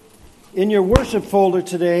In your worship folder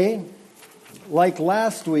today, like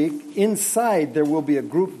last week, inside there will be a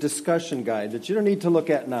group discussion guide that you don't need to look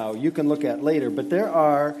at now. You can look at later. But there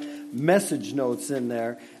are message notes in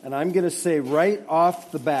there. And I'm going to say right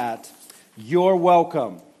off the bat, you're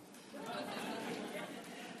welcome.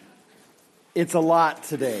 It's a lot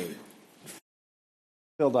today.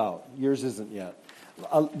 Filled out. Yours isn't yet.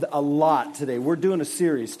 A lot today. We're doing a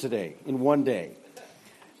series today in one day.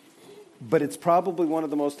 But it's probably one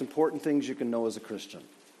of the most important things you can know as a Christian.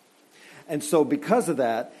 And so because of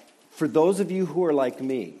that, for those of you who are like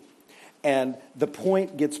me, and the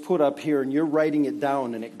point gets put up here and you're writing it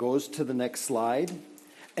down and it goes to the next slide,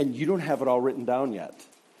 and you don't have it all written down yet.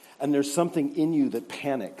 And there's something in you that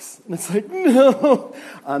panics. And it's like, no.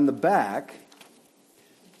 On the back,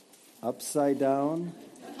 upside down,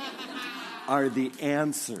 are the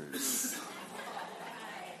answers.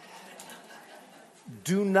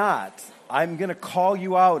 Do not, I'm going to call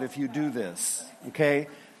you out if you do this, okay?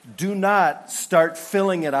 Do not start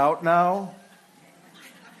filling it out now.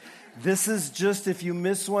 This is just, if you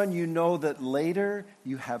miss one, you know that later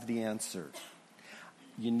you have the answer.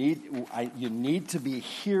 You need to be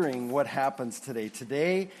hearing what happens today.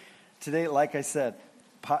 Today, like I said,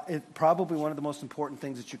 probably one of the most important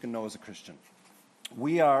things that you can know as a Christian.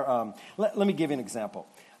 We are, let me give you an example.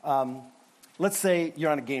 Let's say you're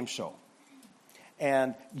on a game show.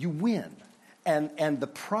 And you win. And the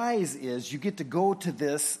prize is you get to go to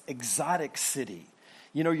this exotic city.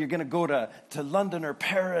 You know, you're going to go to London or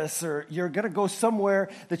Paris, or you're going to go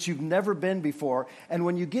somewhere that you've never been before. And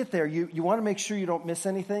when you get there, you want to make sure you don't miss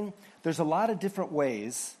anything. There's a lot of different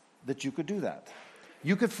ways that you could do that.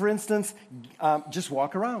 You could, for instance, just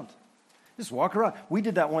walk around. Just walk around. We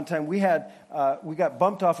did that one time. We got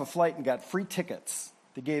bumped off a flight and got free tickets.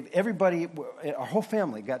 They gave everybody, our whole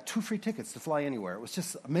family, got 2 free tickets to fly anywhere. It was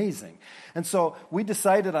just amazing. And so we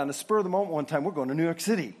decided on a spur of the moment one time, we're going to New York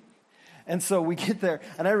City. And so we get there,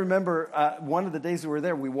 and I remember one of the days we were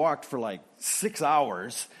there, we walked for like 6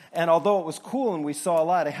 hours. And although it was cool and we saw a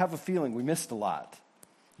lot, I have a feeling we missed a lot.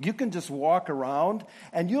 You can just walk around,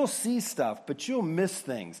 and you'll see stuff, but you'll miss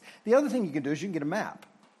things. The other thing you can do is you can get a map.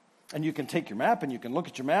 And you can take your map and you can look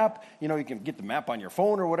at your map. You know, you can get the map on your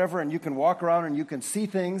phone or whatever, and you can walk around and you can see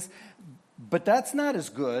things. But that's not as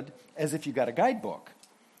good as if you got a guidebook.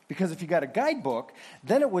 Because if you got a guidebook,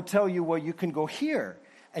 then it would tell you, well, you can go here.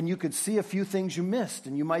 And you could see a few things you missed.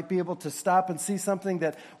 And you might be able to stop and see something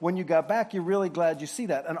that when you got back, you're really glad you see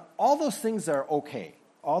that. And all those things are okay.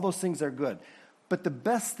 All those things are good. But the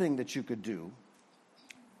best thing that you could do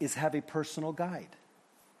is have a personal guide.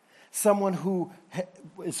 Someone who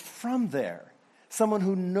is from there. Someone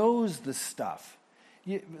who knows the stuff.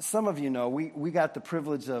 Some of you know, we got the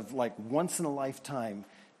privilege of, like, once in a lifetime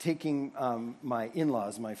taking my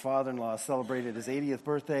in-laws. My father-in-law celebrated his 80th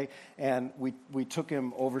birthday, and we took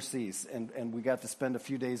him overseas, and we got to spend a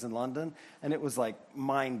few days in London, and it was, like,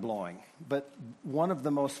 mind-blowing. But one of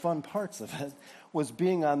the most fun parts of it was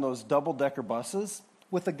being on those double-decker buses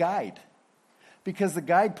with a guide. Because the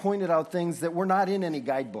guide pointed out things that were not in any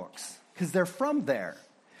guidebooks, because they're from there.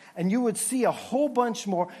 And you would see a whole bunch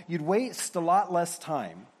more. You'd waste a lot less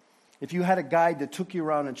time if you had a guide that took you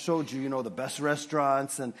around and showed you, the best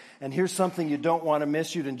restaurants, and here's something you don't want to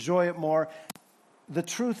miss. You'd enjoy it more. The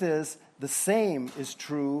truth is, the same is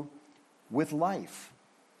true with life.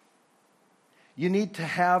 You need to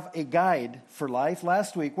have a guide for life.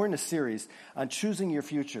 Last week, we're in a series on choosing your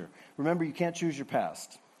future. Remember, you can't choose your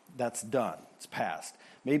past. That's done. It's past.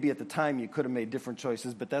 Maybe at the time you could have made different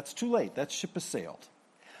choices, but that's too late. That ship has sailed.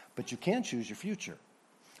 But you can choose your future.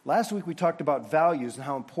 Last week we talked about values and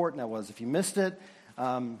how important that was. If you missed it,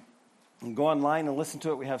 go online and listen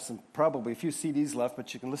to it. We have probably a few CDs left,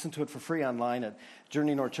 but you can listen to it for free online at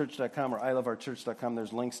journeynorthchurch.com or iloveourchurch.com.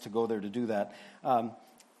 There's links to go there to do that.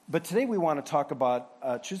 But today we want to talk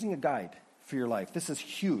about choosing a guide for your life. This is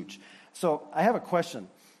huge. So I have a question.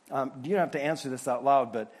 You don't have to answer this out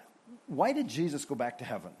loud, but why did Jesus go back to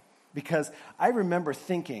heaven? Because I remember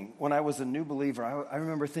thinking, when I was a new believer, I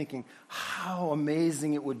remember thinking how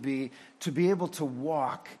amazing it would be to be able to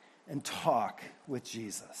walk and talk with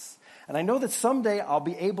Jesus. And I know that someday I'll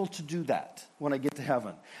be able to do that when I get to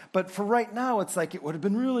heaven. But for right now, it's like it would have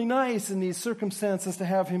been really nice in these circumstances to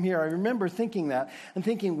have him here. I remember thinking that and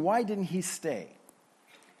thinking, why didn't he stay?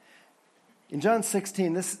 In John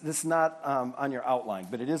 16, this is not on your outline,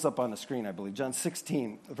 but it is up on the screen, I believe. John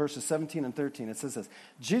 16, verses 17 and 13, it says this.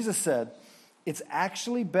 Jesus said, "It's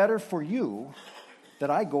actually better for you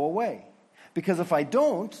that I go away. Because if I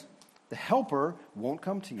don't, the helper won't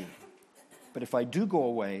come to you. But if I do go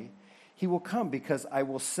away, he will come because I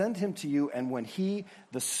will send him to you. And when he,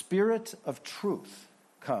 the Spirit of truth,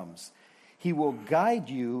 comes, He will guide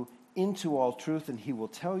you into all truth, and he will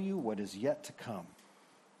tell you what is yet to come.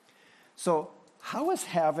 So, how is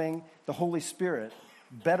having the Holy Spirit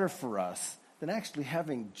better for us than actually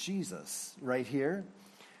having Jesus right here?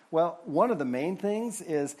 Well, one of the main things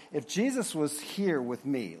is if Jesus was here with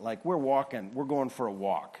me, like we're going for a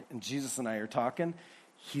walk, and Jesus and I are talking,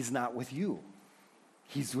 he's not with you.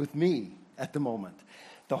 He's with me at the moment.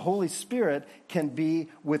 The Holy Spirit can be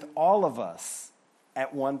with all of us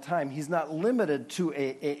at one time. He's not limited to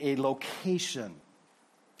a location.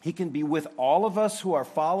 He can be with all of us who are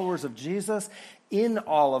followers of Jesus, in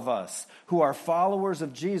all of us who are followers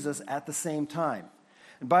of Jesus at the same time.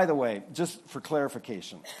 And by the way, just for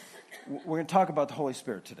clarification, we're going to talk about the Holy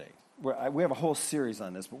Spirit today. We have a whole series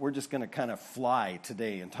on this, but we're just going to kind of fly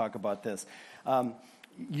today and talk about this.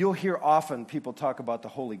 You'll hear often people talk about the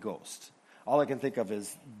Holy Ghost. All I can think of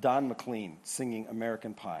is Don McLean singing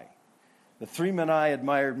American Pie. The three men I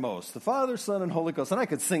admired most, the Father, Son, and Holy Ghost. And I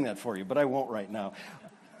could sing that for you, but I won't right now.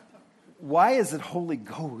 Why is it Holy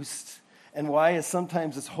Ghost? And why is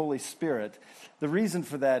sometimes it's Holy Spirit? The reason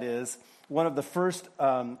for that is one of the first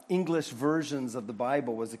English versions of the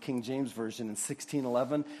Bible was the King James Version in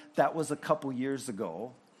 1611. That was a couple years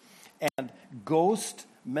ago. And ghost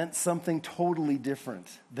meant something totally different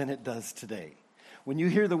than it does today. When you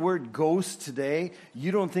hear the word ghost today,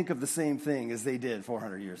 you don't think of the same thing as they did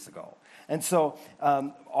 400 years ago. And so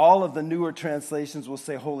all of the newer translations will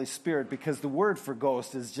say Holy Spirit because the word for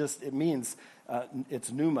ghost is just, it means,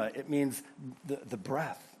 it's pneuma. It means the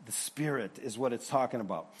breath, the Spirit is what it's talking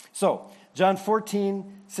about. So John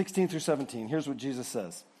 14, 16 through 17, here's what Jesus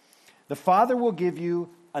says. The Father will give you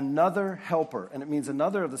another helper, and it means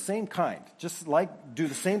another of the same kind, just like do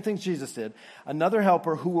the same things Jesus did, another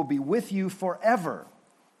helper who will be with you forever.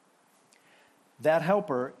 That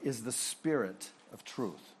helper is the Spirit of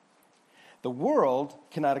truth. The world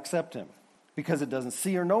cannot accept him because it doesn't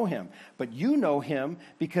see or know him, but you know him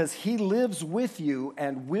because he lives with you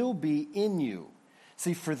and will be in you.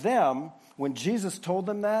 See, for them, when Jesus told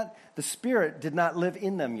them that, the Spirit did not live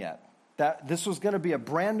in them yet. That this was going to be a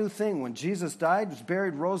brand new thing. When Jesus died, was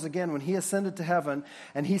buried, rose again, when he ascended to heaven,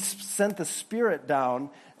 and he sent the Spirit down,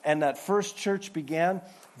 and that first church began,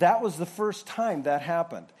 that was the first time that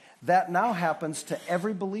happened. That now happens to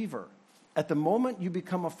every believer. At the moment you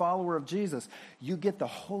become a follower of Jesus, you get the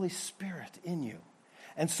Holy Spirit in you.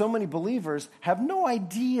 And so many believers have no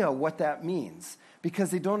idea what that means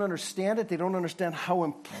because they don't understand it. They don't understand how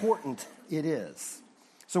important it is.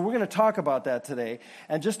 So we're going to talk about that today.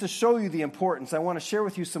 And just to show you the importance, I want to share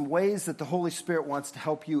with you some ways that the Holy Spirit wants to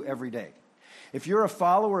help you every day. If you're a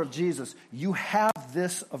follower of Jesus, you have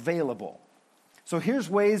this available. So here's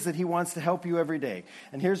ways that he wants to help you every day.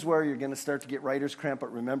 And here's where you're going to start to get writer's cramp,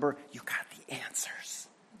 but remember, you got the answers.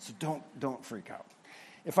 So don't freak out.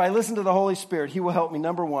 If I listen to the Holy Spirit, he will help me,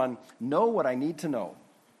 number one, know what I need to know.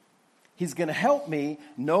 He's going to help me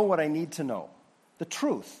know what I need to know. The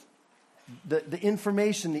truth, the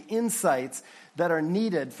information, the insights that are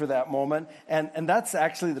needed for that moment. And that's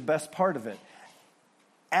actually the best part of it.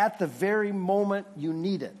 At the very moment you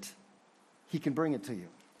need it, he can bring it to you.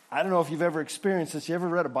 I don't know if you've ever experienced this. You ever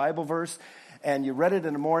read a Bible verse and you read it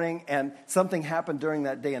in the morning and something happened during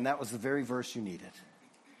that day and that was the very verse you needed.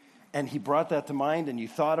 And he brought that to mind and you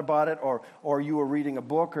thought about it or you were reading a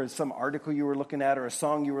book or some article you were looking at or a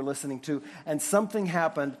song you were listening to and something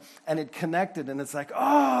happened and it connected and it's like,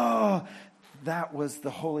 oh, that was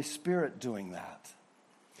the Holy Spirit doing that.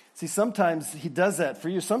 See, sometimes he does that for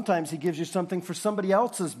you. Sometimes he gives you something for somebody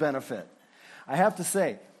else's benefit. I have to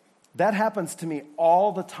say, that happens to me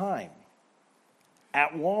all the time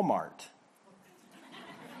at Walmart.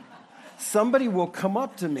 Somebody will come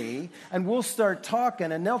up to me and we'll start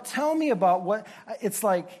talking and they'll tell me about what, it's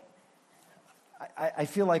like, I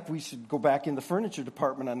feel like we should go back in the furniture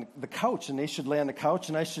department on the couch and they should lay on the couch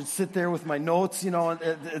and I should sit there with my notes, you know,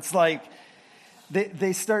 it's like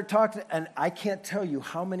they start talking and I can't tell you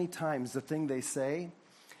how many times the thing they say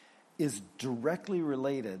is directly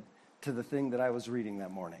related to the thing that I was reading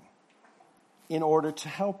that morning in order to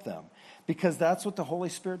help them because that's what the Holy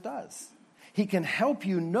Spirit does. He can help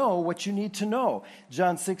you know what you need to know.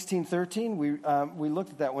 John 16:13, we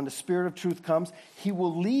looked at that. When the Spirit of truth comes, he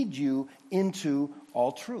will lead you into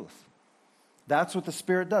all truth. That's what the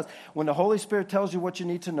Spirit does. When the Holy Spirit tells you what you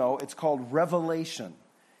need to know, it's called revelation.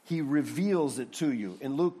 He reveals it to you.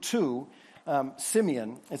 In Luke 2,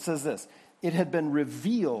 Simeon, it says this, it had been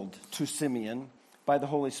revealed to Simeon by the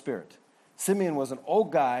Holy Spirit. Simeon was an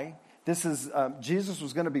old guy. This is, Jesus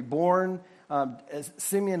was going to be born.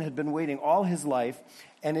 Simeon had been waiting all his life,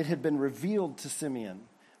 and it had been revealed to Simeon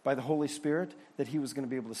by the Holy Spirit that he was going to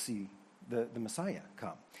be able to see the Messiah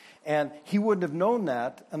come. And he wouldn't have known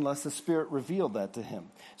that unless the Spirit revealed that to him.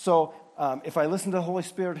 So if I listen to the Holy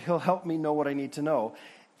Spirit, he'll help me know what I need to know.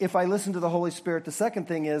 If I listen to the Holy Spirit, the second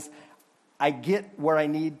thing is I get where I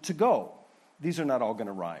need to go. These are not all going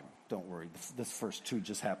to rhyme. Don't worry. This first two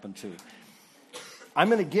just happened too. I'm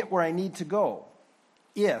going to get where I need to go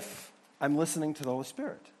if I'm listening to the Holy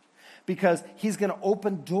Spirit, because he's going to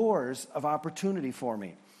open doors of opportunity for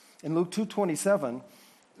me. In Luke 2:27,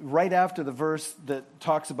 right after the verse that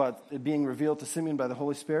talks about it being revealed to Simeon by the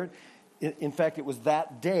Holy Spirit, in fact, it was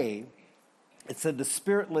that day, it said the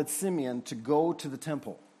Spirit led Simeon to go to the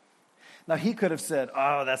temple. Now, he could have said,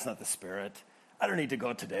 oh, that's not the Spirit. I don't need to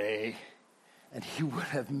go today. And he would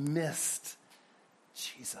have missed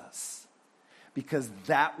Jesus, because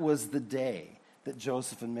that was the day that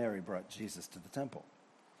Joseph and Mary brought Jesus to the temple.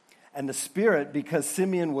 And the Spirit, because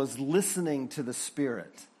Simeon was listening to the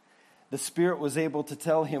Spirit was able to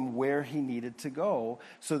tell him where he needed to go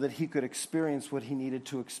so that he could experience what he needed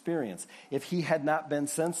to experience. If he had not been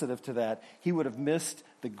sensitive to that, he would have missed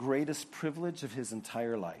the greatest privilege of his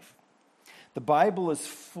entire life. The Bible is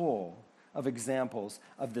full of examples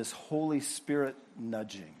of this Holy Spirit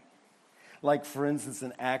nudging. Like, for instance,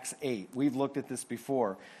 in Acts 8, we've looked at this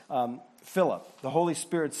before. Philip, the Holy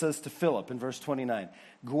Spirit says to Philip in verse 29,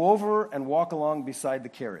 go over and walk along beside the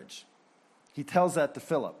carriage. He tells that to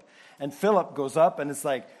Philip. And Philip goes up and it's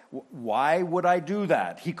like, why would I do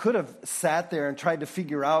that? He could have sat there and tried to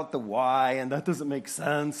figure out the why, and that doesn't make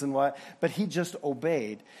sense and why. But he just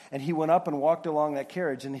obeyed. And he went up and walked along that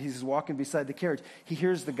carriage, and he's walking beside the carriage. He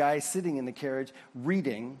hears the guy sitting in the carriage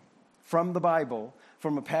reading from the Bible,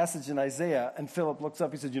 from a passage in Isaiah, and Philip looks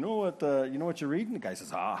up. He says, you know what you're reading? The guy says,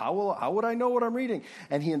 how would I know what I'm reading?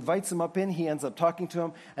 And he invites him up in. He ends up talking to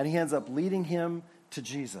him, and he ends up leading him to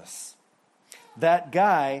Jesus. That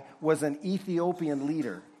guy was an Ethiopian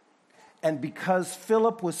leader. And because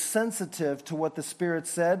Philip was sensitive to what the Spirit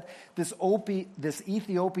said, this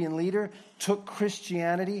Ethiopian leader took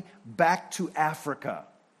Christianity back to Africa.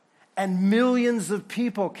 And millions of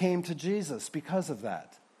people came to Jesus because of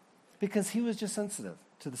that. Because he was just sensitive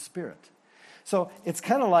to the Spirit. So it's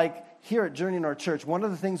kind of like here at Journey in our church, one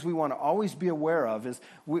of the things we want to always be aware of is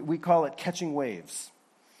we call it catching waves.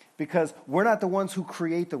 Because we're not the ones who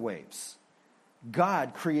create the waves.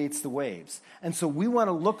 God creates the waves. And so we want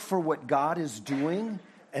to look for what God is doing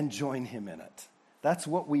and join him in it. That's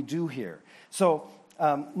what we do here. So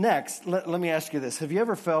next, let me ask you this. Have you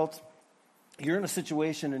ever felt you're in a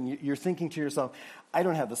situation and you're thinking to yourself, I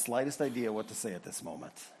don't have the slightest idea what to say at this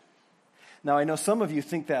moment? Now, I know some of you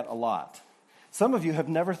think that a lot. Some of you have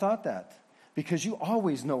never thought that because you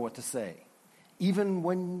always know what to say, even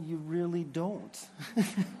when you really don't.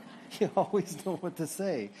 You always know what to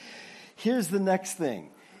say. Here's the next thing.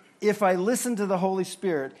 If I listen to the Holy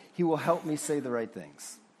Spirit, he will help me say the right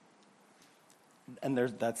things. And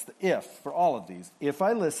that's the if for all of these. If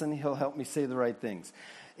I listen, he'll help me say the right things.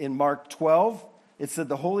 In Mark 12, it said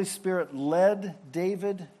the Holy Spirit led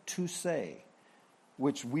David to say,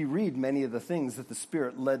 which we read many of the things that the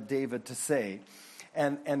Spirit led David to say.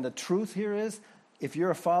 And the truth here is, if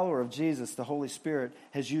you're a follower of Jesus, the Holy Spirit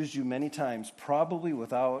has used you many times, probably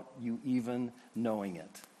without you even knowing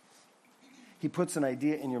it. He puts an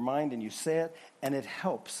idea in your mind and you say it, and it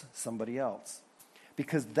helps somebody else.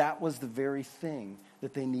 Because that was the very thing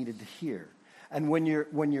that they needed to hear. And when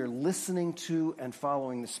you're listening to and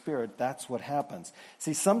following the Spirit, that's what happens.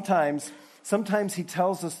 See, sometimes he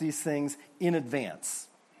tells us these things in advance.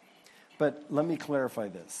 But let me clarify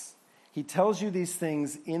this. He tells you these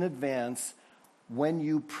things in advance when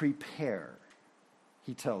you prepare.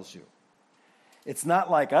 He tells you. It's not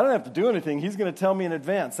like, I don't have to do anything. He's going to tell me in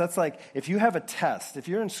advance. That's like if you have a test, if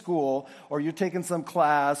you're in school or you're taking some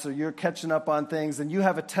class or you're catching up on things and you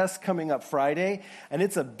have a test coming up Friday and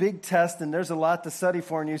it's a big test and there's a lot to study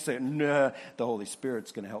for and you say, nah, the Holy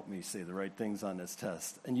Spirit's going to help me say the right things on this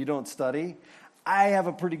test. And you don't study, I have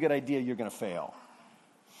a pretty good idea you're going to fail.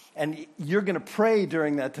 And you're going to pray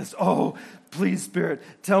during that test, oh, please, Spirit,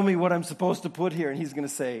 tell me what I'm supposed to put here. And he's going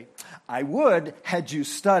to say, I would had you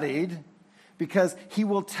studied. Because he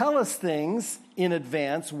will tell us things in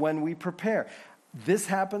advance when we prepare. This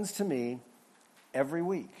happens to me every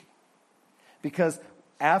week. Because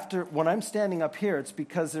when I'm standing up here, it's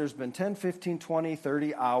because there's been 10, 15, 20,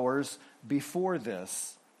 30 hours before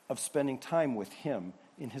this of spending time with him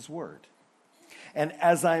in his word. And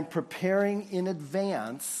as I'm preparing in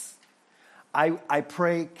advance, I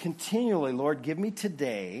pray continually, Lord, give me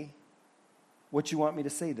today what you want me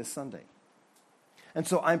to say this Sunday. And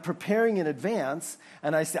so I'm preparing in advance,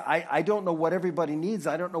 and I say, I don't know what everybody needs.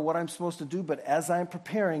 I don't know what I'm supposed to do, but as I'm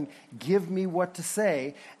preparing, give me what to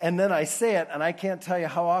say. And then I say it, and I can't tell you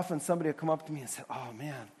how often somebody will come up to me and say, oh,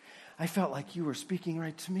 man, I felt like you were speaking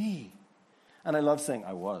right to me. And I love saying,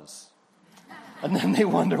 I was. And then they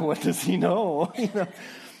wonder, what does he know?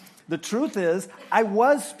 The truth is, I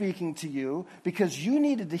was speaking to you because you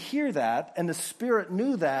needed to hear that, and the Spirit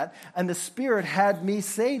knew that, and the Spirit had me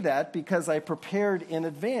say that because I prepared in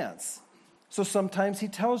advance. So sometimes he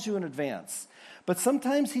tells you in advance, but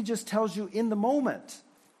sometimes he just tells you in the moment.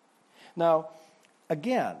 Now,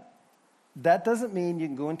 again, that doesn't mean you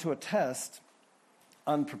can go into a test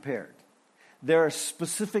unprepared. There are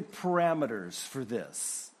specific parameters for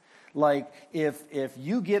this. Like if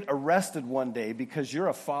you get arrested one day because you're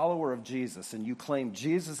a follower of Jesus and you claim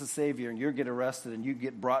Jesus as Savior and you get arrested and you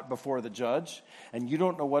get brought before the judge and you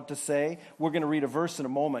don't know what to say, we're going to read a verse in a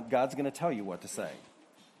moment. God's going to tell you what to say.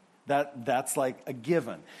 That's like a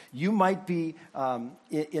given. You might be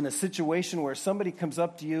in a situation where somebody comes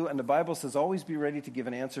up to you and the Bible says always be ready to give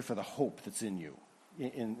an answer for the hope that's in you.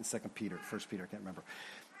 In 2 Peter, 1 Peter, I can't remember.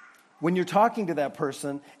 When you're talking to that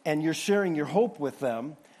person and you're sharing your hope with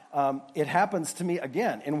them, it happens to me,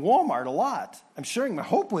 again, in Walmart a lot. I'm sharing my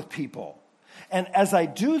hope with people. And as I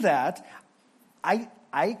do that,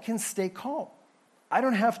 I can stay calm. I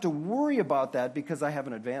don't have to worry about that because I have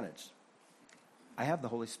an advantage. I have the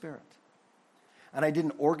Holy Spirit. And I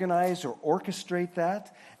didn't organize or orchestrate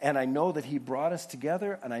that. And I know that he brought us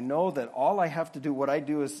together. And I know that all I have to do, what I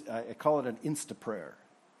do is, I call it an Insta-prayer.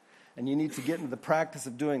 And you need to get into the practice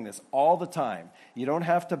of doing this all the time. You don't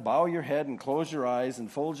have to bow your head and close your eyes and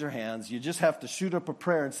fold your hands. You just have to shoot up a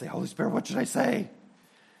prayer and say, Holy Spirit, what should I say?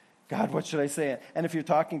 God, what should I say? And if you're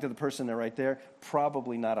talking to the person there right there,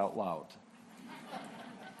 probably not out loud.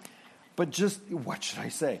 But just, what should I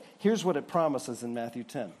say? Here's what it promises in Matthew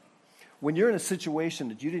 10. When you're in a situation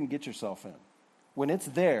that you didn't get yourself in, when it's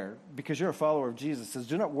there, because you're a follower of Jesus, it says,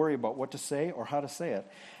 do not worry about what to say or how to say it.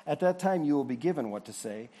 At that time you will be given what to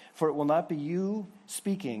say, for it will not be you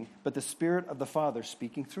speaking, but the Spirit of the Father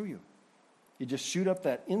speaking through you. You just shoot up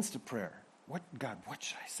that instant prayer. God, what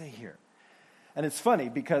should I say here? And it's funny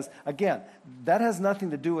because, again, that has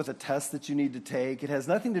nothing to do with a test that you need to take. It has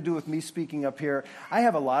nothing to do with me speaking up here. I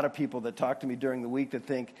have a lot of people that talk to me during the week that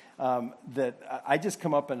think that I just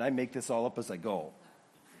come up and I make this all up as I go.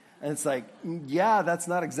 And it's like, yeah, that's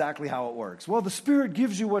not exactly how it works. Well, the Spirit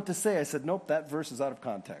gives you what to say. I said, nope, that verse is out of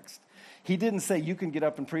context. He didn't say you can get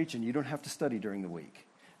up and preach and you don't have to study during the week.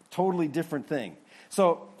 Totally different thing.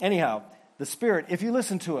 So anyhow, the Spirit, if you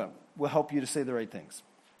listen to him, will help you to say the right things.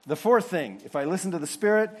 The fourth thing, if I listen to the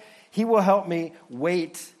Spirit, he will help me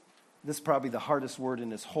wait. This is probably the hardest word in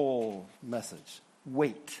this whole message.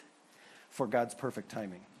 Wait for God's perfect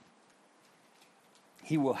timing.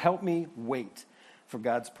 He will help me wait for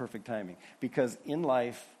God's perfect timing. Because in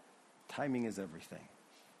life, timing is everything.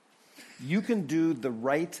 You can do the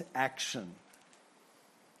right action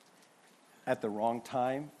at the wrong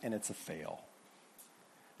time, and it's a fail.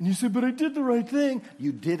 And you say, but I did the right thing.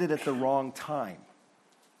 You did it at the wrong time.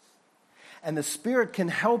 And the Spirit can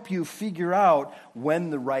help you figure out when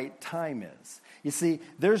the right time is. You see,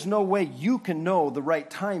 there's no way you can know the right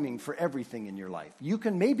timing for everything in your life. You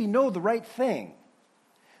can maybe know the right thing.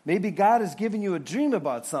 Maybe God has given you a dream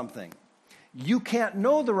about something. You can't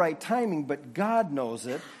know the right timing, but God knows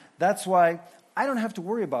it. That's why I don't have to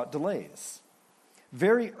worry about delays.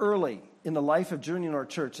 Very early in the life of Journey in our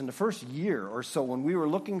church, in the first year or so, when we were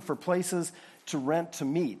looking for places to rent to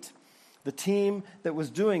meet, the team that was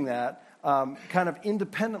doing that, kind of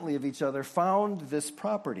independently of each other, found this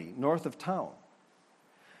property north of town.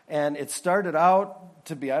 And it started out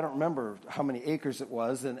to be, I don't remember how many acres it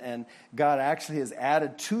was, and God actually has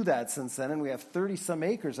added to that since then, and we have 30-some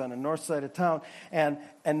acres on the north side of town. And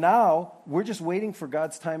now we're just waiting for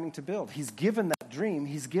God's timing to build. He's given that dream.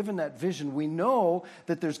 He's given that vision. We know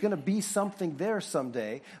that there's going to be something there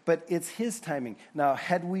someday, but it's his timing. Now,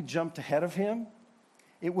 had we jumped ahead of him,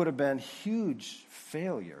 it would have been huge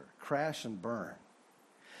failure, crash and burn,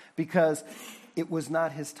 because it was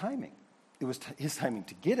not his timing. It was his timing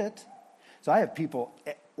to get it. So I have people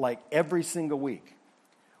like every single week,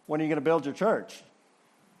 when are you going to build your church?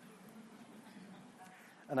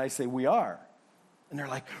 And I say, we are. And they're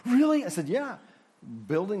like, really? I said, yeah,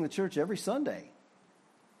 building the church every Sunday.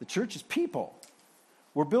 The church is people.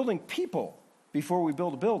 We're building people before we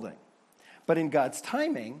build a building. But in God's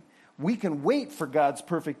timing, we can wait for God's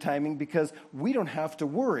perfect timing because we don't have to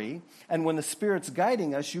worry. And when the Spirit's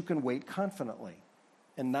guiding us, you can wait confidently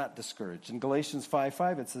and not discouraged. In Galatians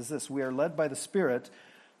 5:5, it says this: we are led by the Spirit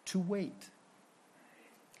to wait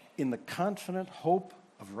in the confident hope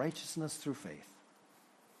of righteousness through faith.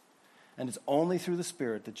 And it's only through the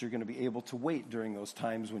Spirit that you're going to be able to wait during those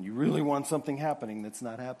times when you really want something happening that's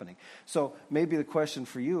not happening. So maybe the question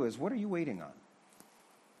for you is, what are you waiting on?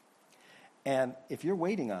 And if you're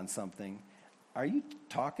waiting on something, are you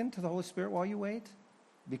talking to the Holy Spirit while you wait?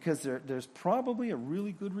 Because there's probably a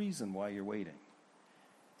really good reason why you're waiting.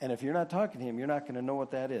 And if you're not talking to him, you're not going to know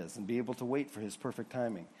what that is and be able to wait for his perfect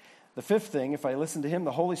timing. The fifth thing, if I listen to him,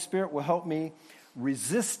 the Holy Spirit will help me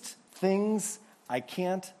resist things I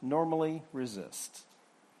can't normally resist.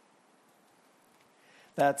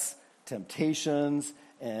 That's temptations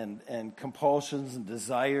and compulsions and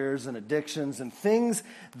desires and addictions and things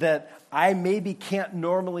that I maybe can't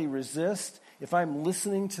normally resist. If I'm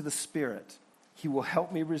listening to the Spirit, he will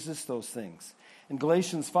help me resist those things. In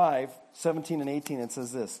Galatians 5:17 and 18, it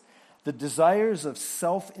says this: the desires of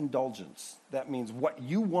self-indulgence, that means what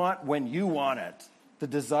you want when you want it. The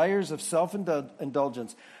desires of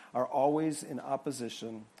self-indulgence are always in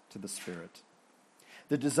opposition to the Spirit.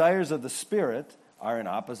 The desires of the Spirit are in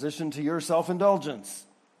opposition to your self-indulgence,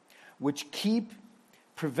 which keep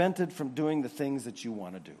prevented from doing the things that you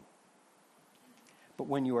want to do. But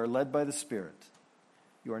when you are led by the Spirit,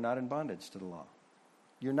 you are not in bondage to the law.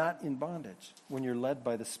 You're not in bondage when you're led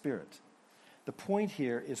by the Spirit. The point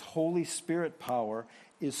here is Holy Spirit power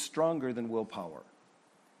is stronger than willpower.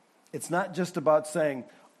 It's not just about saying,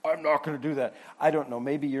 I'm not going to do that. I don't know.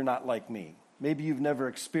 Maybe you're not like me. Maybe you've never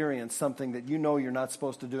experienced something that you know you're not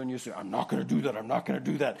supposed to do, and you say, I'm not going to do that. I'm not going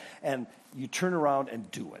to do that. And you turn around and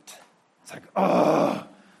do it. It's like, ugh.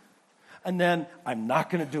 And then, I'm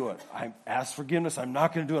not going to do it. I ask forgiveness. I'm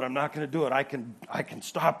not going to do it. I'm not going to do it. I can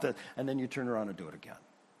stop that. And then you turn around and do it again.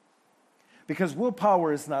 Because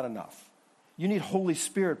willpower is not enough. You need Holy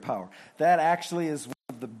Spirit power. That actually is one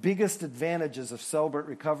of the biggest advantages of Celebrate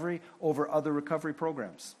Recovery over other recovery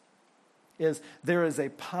programs. Is there is a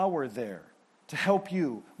power there to help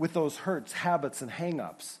you with those hurts, habits, and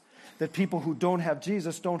hang-ups that people who don't have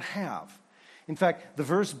Jesus don't have. In fact, the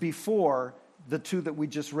verse before the two that we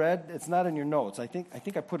just read, it's not in your notes. I think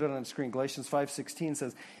I put it on the screen. Galatians 5:16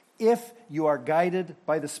 says, if you are guided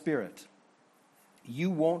by the Spirit,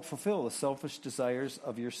 you won't fulfill the selfish desires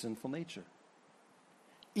of your sinful nature.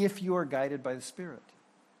 If you are guided by the Spirit.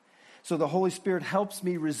 So the Holy Spirit helps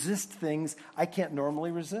me resist things I can't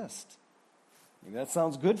normally resist. Maybe that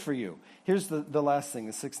sounds good for you. Here's the last thing,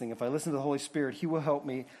 the sixth thing. If I listen to the Holy Spirit, he will help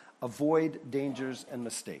me avoid dangers and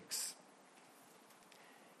mistakes.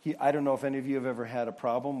 I don't know if any of you have ever had a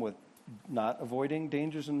problem with not avoiding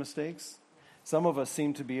dangers and mistakes. Some of us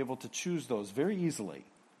seem to be able to choose those very easily.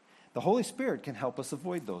 The Holy Spirit can help us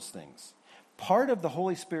avoid those things. Part of the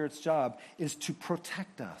Holy Spirit's job is to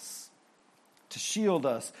protect us, to shield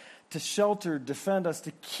us, to shelter, defend us,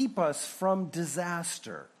 to keep us from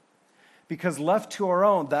disaster. Because left to our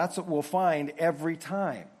own, that's what we'll find every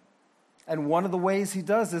time. And one of the ways he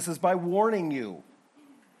does this is by warning you.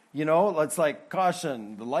 You know, it's like,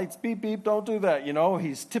 caution, the lights beep, beep, don't do that. You know,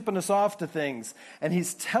 he's tipping us off to things. And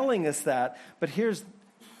he's telling us that. But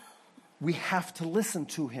we have to listen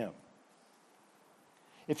to him.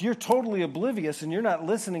 If you're totally oblivious and you're not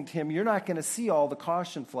listening to him, you're not going to see all the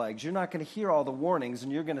caution flags. You're not going to hear all the warnings,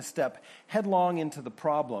 and you're going to step headlong into the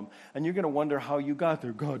problem, and you're going to wonder how you got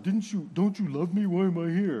there. God, don't you love me? Why am I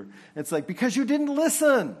here? It's like, because you didn't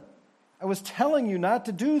listen. I was telling you not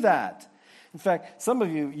to do that. In fact, some of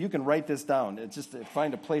you can write this down. It's just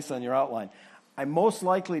find a place on your outline. I'm most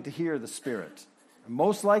likely to hear the Spirit. I'm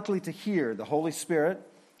most likely to hear the Holy Spirit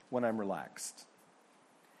when I'm relaxed.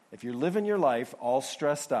 If you're living your life all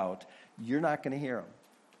stressed out, you're not going to hear him.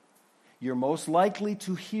 You're most likely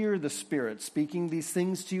to hear the Spirit speaking these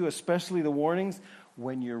things to you, especially the warnings,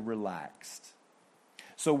 when you're relaxed.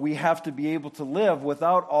 So we have to be able to live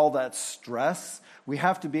without all that stress. We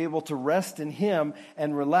have to be able to rest in him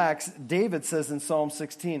and relax. David says in Psalm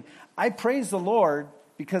 16, I praise the Lord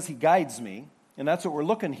because he guides me. And that's what we're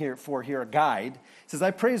looking for here, a guide. He says,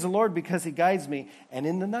 I praise the Lord because he guides me. And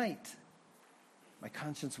in the night, my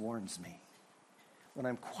conscience warns me. When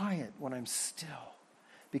I'm quiet, when I'm still,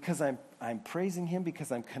 because I'm praising him,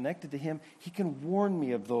 because I'm connected to him, he can warn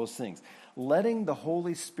me of those things. Letting the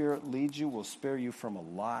Holy Spirit lead you will spare you from a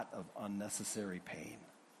lot of unnecessary pain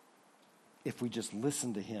if we just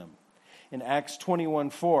listen to him. In Acts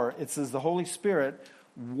 21:4, it says the Holy Spirit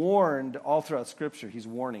warned all throughout Scripture. He's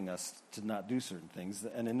warning us to not do certain things.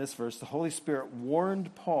 And in this verse, the Holy Spirit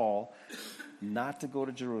warned Paul not to go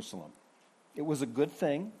to Jerusalem. It was a good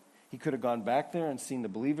thing. He could have gone back there and seen the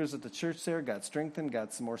believers at the church there, got strengthened,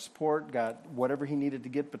 got some more support, got whatever he needed to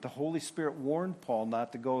get. But the Holy Spirit warned Paul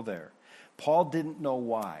not to go there. Paul didn't know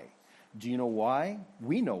why. Do you know why?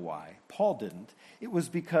 We know why. Paul didn't. It was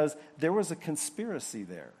because there was a conspiracy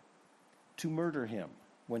there to murder him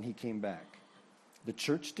when he came back. The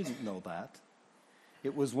church didn't know that.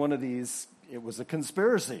 It was it was a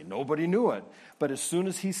conspiracy. Nobody knew it. But as soon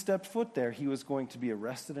as he stepped foot there, he was going to be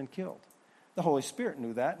arrested and killed. The Holy Spirit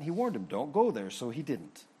knew that, and he warned him, don't go there, so he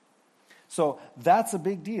didn't. So that's a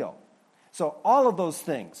big deal. So all of those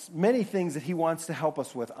things, many things that he wants to help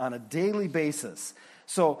us with on a daily basis.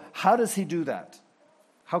 So how does he do that?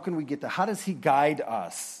 How can we get that? How does he guide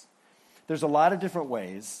us? There's a lot of different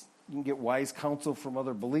ways. You can get wise counsel from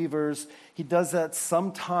other believers. He does that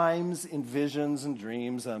sometimes in visions and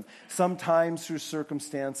dreams, sometimes through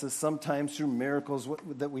circumstances, sometimes through miracles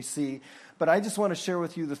that we see. But I just want to share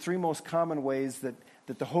with you the three most common ways that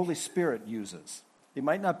the Holy Spirit uses. It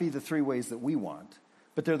might not be the three ways that we want,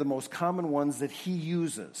 but they're the most common ones that he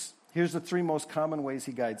uses. Here's the three most common ways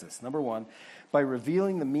he guides us. Number one, by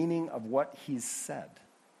revealing the meaning of what he's said.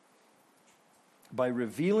 By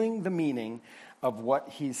revealing the meaning of what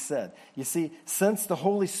he said. You see, since the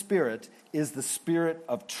Holy Spirit is the Spirit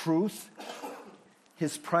of truth,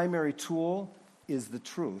 his primary tool is the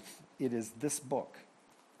truth. It is this book.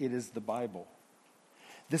 It is the Bible.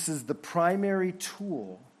 This is the primary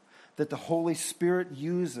tool that the Holy Spirit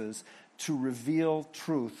uses to reveal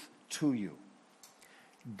truth to you.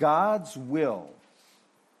 God's will.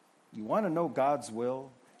 You want to know God's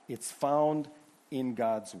will? It's found in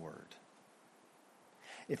God's Word.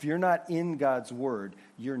 If you're not in God's Word,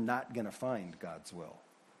 you're not going to find God's will.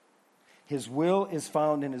 His will is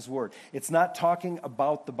found in His Word. It's not talking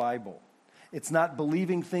about the Bible. It's not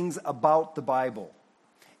believing things about the Bible.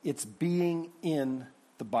 It's being in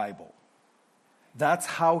the Bible. That's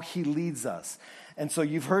how He leads us. And so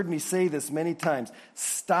you've heard me say this many times.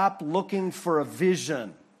 Stop looking for a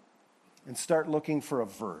vision and start looking for a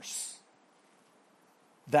verse.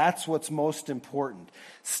 That's what's most important.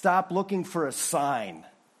 Stop looking for a sign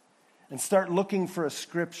and start looking for a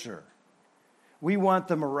scripture. We want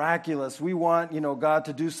the miraculous. We want, God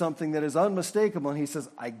to do something that is unmistakable. And He says,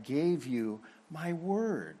 I gave you my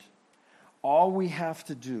word. All we have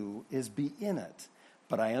to do is be in it.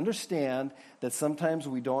 But I understand that sometimes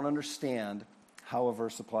we don't understand how a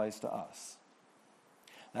verse applies to us.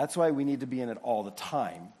 That's why we need to be in it all the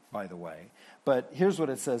time, by the way. But here's what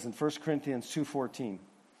it says in 1 Corinthians 2:14.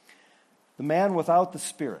 The man without the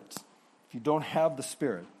Spirit, if you don't have the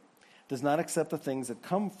Spirit, does not accept the things that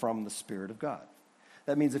come from the Spirit of God.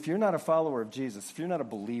 That means if you're not a follower of Jesus, if you're not a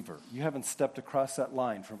believer, you haven't stepped across that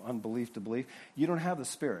line from unbelief to belief, you don't have the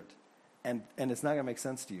Spirit. And it's not going to make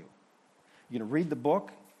sense to you. You're going to read the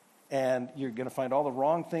book, and you're going to find all the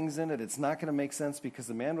wrong things in it. It's not going to make sense because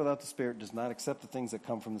the man without the Spirit does not accept the things that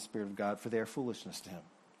come from the Spirit of God, for they are foolishness to him.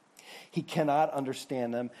 He cannot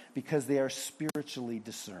understand them because they are spiritually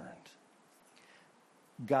discerned.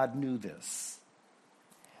 God knew this.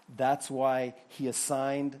 That's why He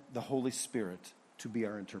assigned the Holy Spirit to be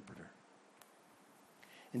our interpreter.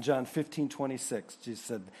 In John 15:26, Jesus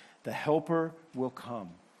said, the Helper will come,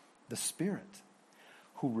 the Spirit,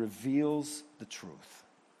 who reveals the truth.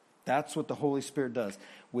 That's what the Holy Spirit does.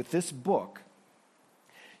 With this book,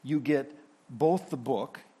 you get both the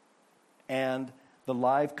book and the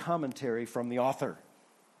live commentary from the author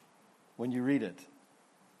when you read it.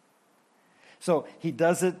 So He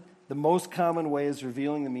does it. The most common way is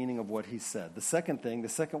revealing the meaning of what He said. The second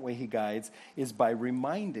way He guides is by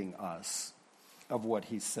reminding us of what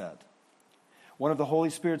He said. One of the Holy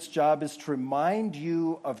Spirit's job is to remind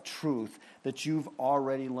you of truth that you've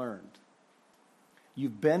already learned.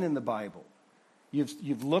 You've been in the Bible.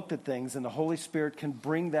 You've looked at things, and the Holy Spirit can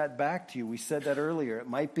bring that back to you. We said that earlier. It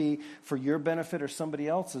might be for your benefit or somebody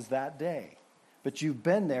else's that day. But you've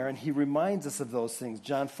been there, and He reminds us of those things.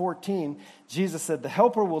 John 14, Jesus said, the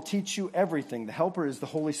Helper will teach you everything. The Helper is the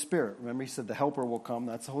Holy Spirit. Remember, He said the Helper will come.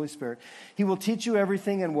 That's the Holy Spirit. He will teach you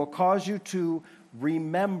everything and will cause you to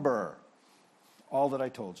remember all that I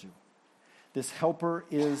told you. This Helper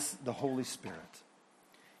is the Holy Spirit.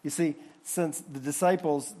 You see, since the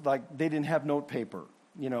disciples, they didn't have note paper,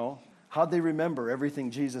 how'd they remember everything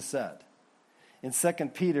Jesus said? In 2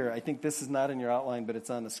 Peter, I think this is not in your outline, but it's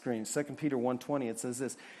on the screen. 2 Peter 1:20, it says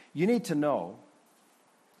this. You need to know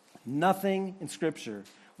nothing in Scripture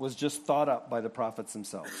was just thought up by the prophets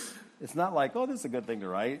themselves. It's not like, this is a good thing to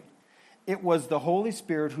write. It was the Holy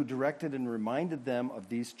Spirit who directed and reminded them of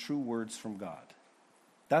these true words from God.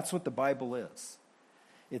 That's what the Bible is.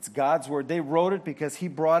 It's God's word. They wrote it because He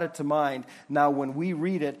brought it to mind. Now, when we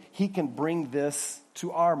read it, He can bring this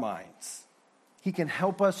to our minds. He can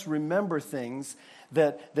help us remember things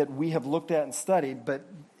that we have looked at and studied, but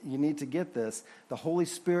you need to get this. The Holy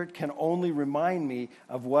Spirit can only remind me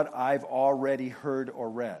of what I've already heard or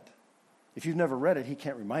read. If you've never read it, he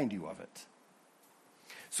can't remind you of it.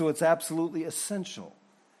 So it's absolutely essential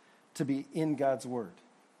to be in God's Word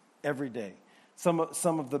every day. Some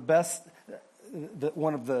of the best,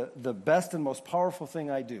 one of the best and most powerful thing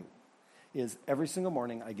I do is every single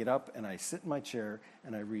morning I get up and I sit in my chair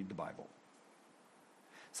and I read the Bible.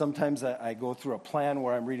 Sometimes I go through a plan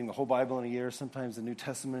where I'm reading the whole Bible in a year, sometimes the New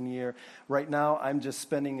Testament in a year. Right now, I'm just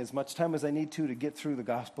spending as much time as I need to get through the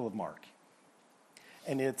Gospel of Mark.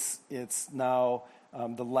 And it's now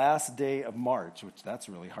the last day of March, which that's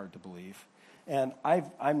really hard to believe. And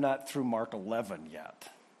I'm not through Mark 11 yet.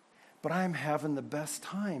 But I'm having the best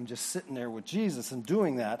time just sitting there with Jesus and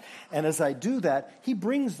doing that. And as I do that, he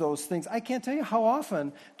brings those things. I can't tell you how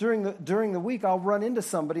often during the week I'll run into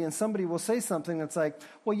somebody and somebody will say something that's like,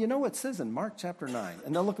 well, you know what it says in Mark chapter 9.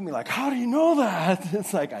 And they'll look at me like, how do you know that?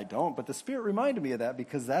 It's like, I don't. But the Spirit reminded me of that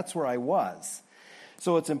because that's where I was.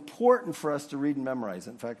 So it's important for us to read and memorize.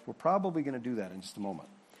 In fact, we're probably going to do that in just a moment.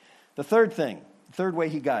 The third way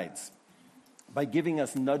he guides, by giving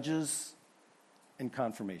us nudges and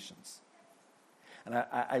confirmations. And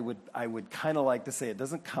I would kind of like to say it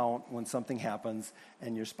doesn't count when something happens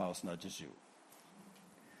and your spouse nudges you.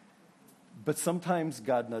 But sometimes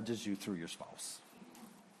God nudges you through your spouse.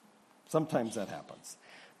 Sometimes that happens.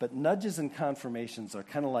 But nudges and confirmations are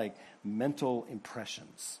kind of like mental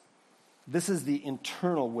impressions. This is the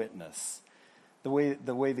internal witness. The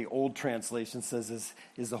way the old translation says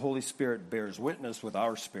is the Holy Spirit bears witness with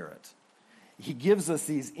our spirit. He gives us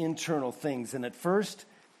these internal things, and at first,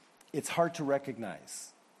 it's hard to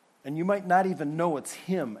recognize. And you might not even know it's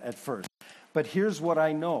him at first. But here's what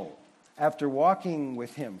I know. After walking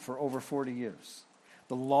with him for over 40 years,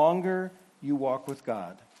 the longer you walk with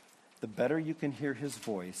God, the better you can hear his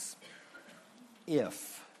voice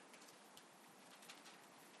if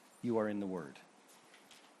you are in the Word.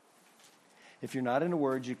 If you're not in the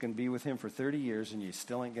Word, you can be with him for 30 years and you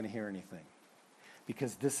still ain't going to hear anything.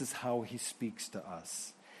 Because this is how he speaks to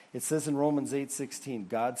us. It says in Romans 8:16,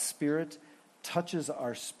 God's Spirit touches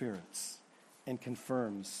our spirits and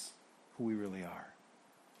confirms who we really are.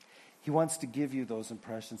 He wants to give you those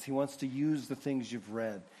impressions. He wants to use the things you've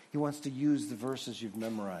read. He wants to use the verses you've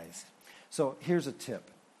memorized. So here's a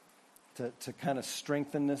tip to kind of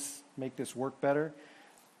strengthen this, make this work better.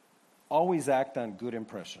 Always act on good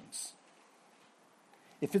impressions.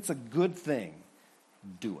 If it's a good thing,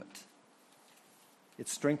 do it. It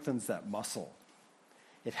strengthens that muscle.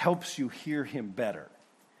 It helps you hear him better.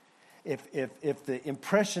 If the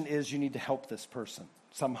impression is you need to help this person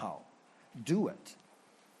somehow, do it.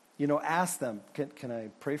 Ask them, can I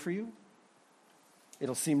pray for you?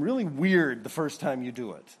 It'll seem really weird the first time you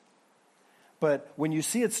do it. But when you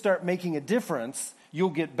see it start making a difference, you'll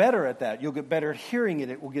get better at that. You'll get better at hearing it.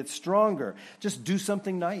 It will get stronger. Just do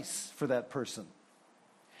something nice for that person.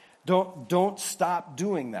 Don't stop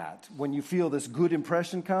doing that when you feel this good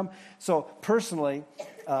impression come. So personally,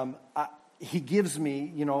 he gives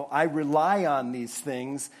me, I rely on these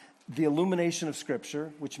things, the illumination of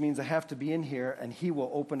Scripture, which means I have to be in here and he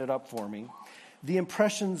will open it up for me, the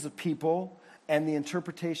impressions of people, and the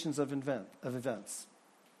interpretations of events.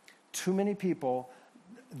 Too many people,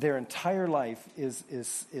 their entire life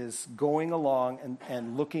is going along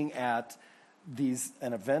and looking at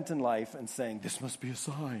an event in life and saying, this must be a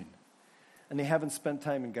sign. And they haven't spent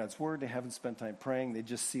time in God's Word. They haven't spent time praying. They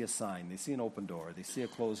just see a sign. They see an open door. They see a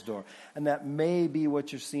closed door. And that may be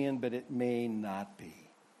what you're seeing, but it may not be.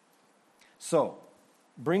 So,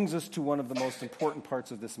 brings us to one of the most important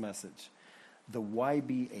parts of this message, the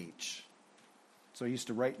YBH. So I used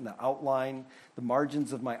to write in the outline, the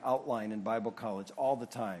margins of my outline in Bible college all the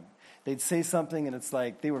time. They'd say something and it's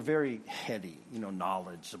like they were very heady,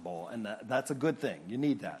 knowledgeable. And that's a good thing. You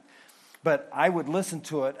need that. But I would listen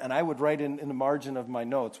to it and I would write in the margin of my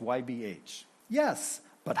notes, YBH. Yes,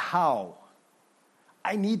 but how?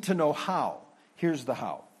 I need to know how. Here's the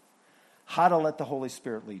how. How to let the Holy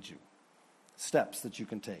Spirit lead you. Steps that you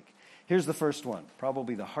can take. Here's the first one,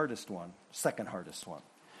 probably the hardest one, second hardest one.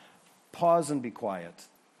 Pause and be quiet.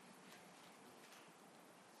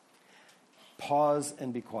 Pause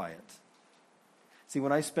and be quiet. See,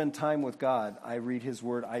 when I spend time with God, I read his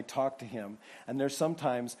word, I talk to him, and there's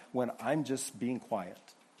sometimes when I'm just being quiet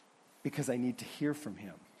because I need to hear from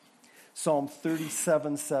him. Psalm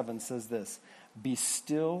 37:7 says this, be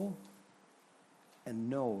still and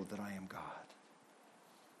know that I am God.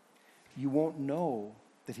 You won't know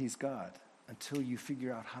that he's God until you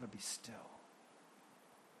figure out how to be still.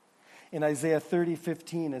 In Isaiah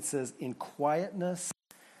 30:15, it says, in quietness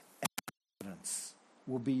and confidence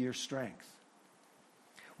will be your strength.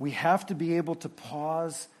 We have to be able to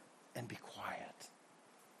pause and be quiet.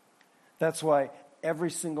 That's why every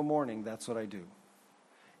single morning, that's what I do.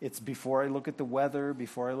 It's before I look at the weather,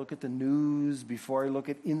 before I look at the news, before I look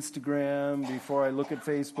at Instagram, before I look at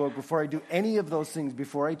Facebook, before I do any of those things,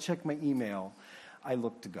 before I check my email, I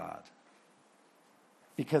look to God.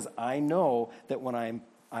 Because I know that when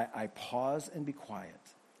I pause and be quiet,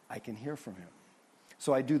 I can hear from him.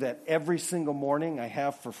 So I do that every single morning. I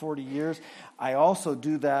have for 40 years. I also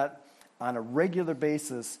do that on a regular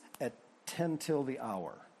basis at 10 till the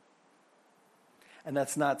hour. And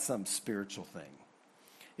that's not some spiritual thing.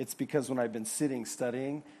 It's because when I've been sitting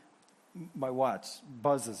studying, my watch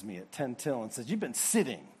buzzes me at 10 till and says, "You've been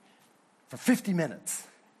sitting for 50 minutes.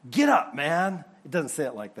 Get up, man." It doesn't say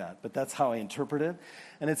it like that, but that's how I interpret it.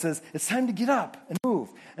 And it says, it's time to get up and move.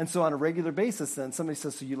 And so on a regular basis, then somebody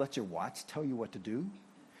says, "So you let your watch tell you what to do?"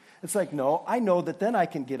 It's like, no, I know that then I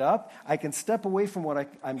can get up, I can step away from what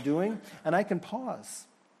I'm doing, and I can pause.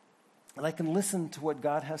 And I can listen to what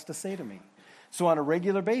God has to say to me. So on a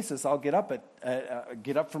regular basis, I'll get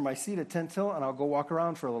up from my seat at 10 till, and I'll go walk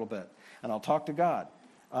around for a little bit, and I'll talk to God.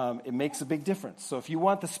 It makes a big difference. So if you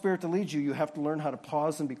want the Spirit to lead you, you have to learn how to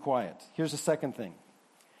pause and be quiet. Here's the second thing.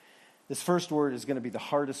 This first word is going to be the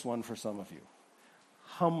hardest one for some of you.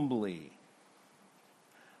 Humbly.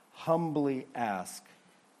 Humbly ask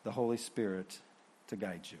the Holy Spirit to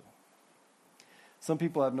guide you. Some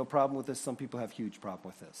people have no problem with this. Some people have huge problem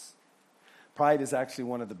with this. Pride is actually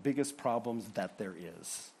one of the biggest problems that there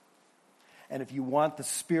is. And if you want the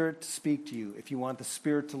Spirit to speak to you, if you want the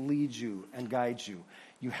Spirit to lead you and guide you,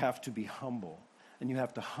 you have to be humble. And you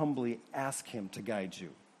have to humbly ask him to guide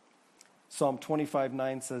you. Psalm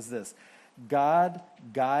 25:9 says this, "God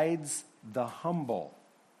guides the humble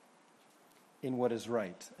in what is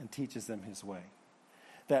right and teaches them his way."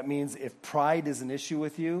 That means if pride is an issue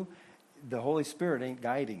with you, the Holy Spirit ain't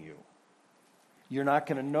guiding you. You're not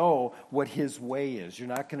going to know what his way is. You're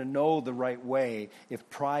not going to know the right way if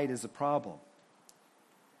pride is a problem.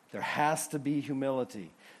 There has to be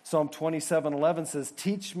humility. Psalm 27:11 says,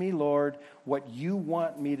 "Teach me, Lord, what you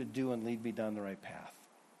want me to do and lead me down the right path."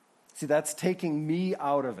 See, that's taking me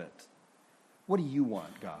out of it. What do you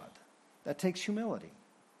want, God? That takes humility.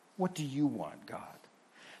 What do you want, God?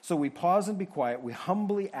 So we pause and be quiet. We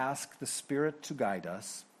humbly ask the Spirit to guide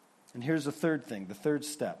us. And here's the third thing, the third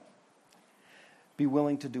step. Be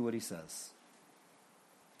willing to do what he says.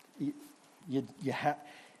 You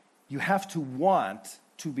have to want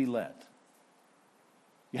to be led.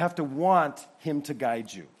 You have to want him to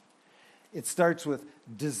guide you. It starts with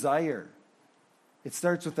desire. It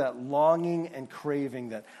starts with that longing and craving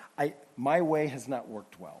that my way has not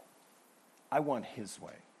worked well. I want his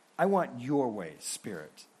way. I want your way,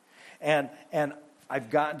 Spirit. And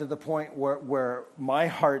I've gotten to the point where my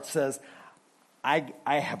heart says, I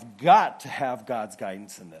have got to have God's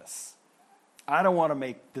guidance in this. I don't want to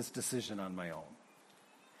make this decision on my own.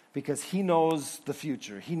 Because he knows the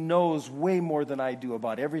future. He knows way more than I do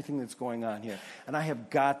about everything that's going on here. And I have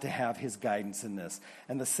got to have his guidance in this.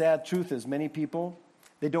 And the sad truth is many people,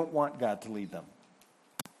 they don't want God to lead them.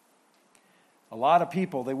 A lot of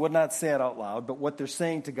people, they would not say it out loud, but what they're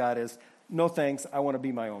saying to God is, "No thanks, I want to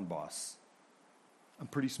be my own boss. I'm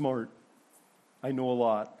pretty smart. I know a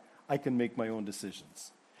lot. I can make my own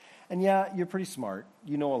decisions." And yeah, you're pretty smart.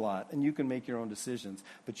 You know a lot, and you can make your own decisions,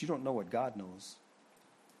 but you don't know what God knows.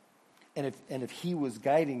 And if he was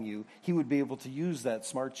guiding you, he would be able to use that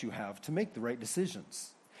smarts you have to make the right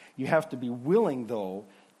decisions. You have to be willing, though,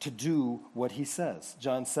 to do what he says.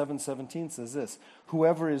 John 7:17 says this,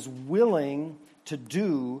 "Whoever is willing to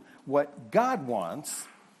do what God wants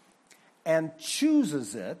and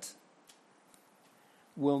chooses it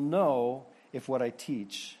will know if what I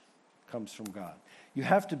teach comes from God." You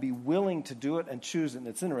have to be willing to do it and choose it. And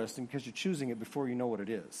it's interesting because you're choosing it before you know what it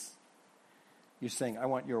is. You're saying, "I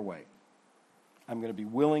want your way. I'm going to be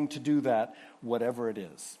willing to do that, whatever it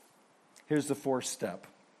is." Here's the fourth step.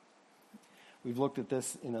 We've looked at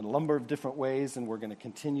this in a number of different ways, and we're going to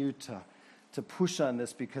continue to push on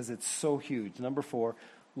this because it's so huge. Number 4,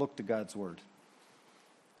 look to God's Word.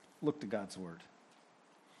 Look to God's Word.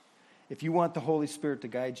 If you want the Holy Spirit to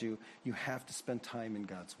guide you, you have to spend time in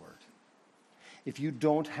God's Word. If you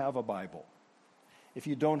don't have a Bible, if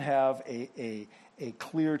you don't have a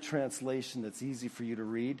clear translation that's easy for you to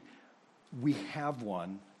read, we have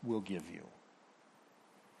one we'll give you.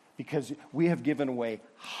 Because we have given away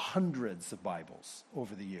hundreds of Bibles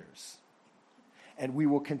over the years. And we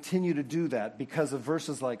will continue to do that because of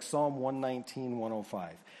verses like Psalm 119,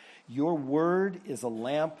 105. "Your word is a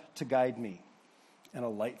lamp to guide me and a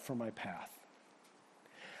light for my path."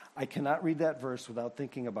 I cannot read that verse without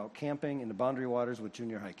thinking about camping in the Boundary Waters with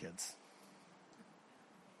junior high kids.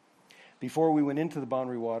 Before we went into the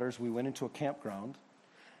Boundary Waters, we went into a campground,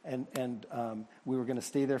 and we were going to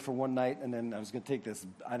stay there for one night, and then I was going to take this,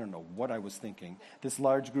 I don't know what I was thinking, this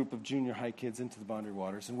large group of junior high kids into the Boundary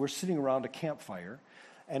Waters, and we're sitting around a campfire,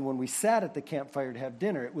 and when we sat at the campfire to have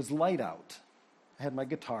dinner, it was light out. I had my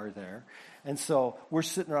guitar there, and so we're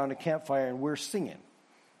sitting around a campfire, and we're singing.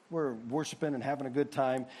 We're worshiping and having a good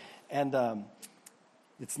time, and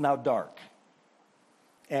it's now dark.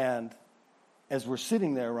 And as we're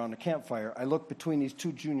sitting there around the campfire, I look between these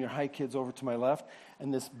two junior high kids over to my left,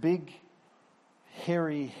 and this big,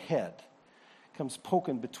 hairy head comes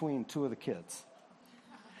poking between two of the kids.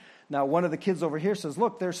 Now, one of the kids over here says,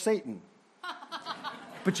 "Look, there's Satan."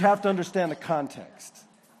 But you have to understand the context.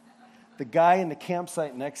 The guy in the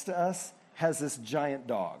campsite next to us has this giant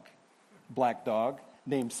dog, black dog,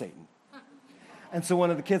 named Satan. And so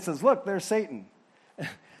one of the kids says, "Look, there's Satan."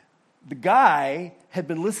 The guy had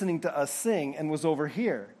been listening to us sing and was over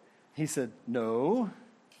here. He said, "No,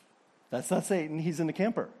 that's not Satan. He's in the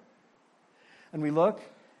camper." And we look,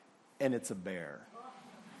 and it's a bear.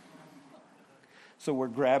 So we're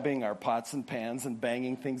grabbing our pots and pans and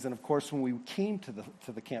banging things. And, of course, when we came to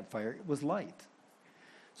the campfire, it was light.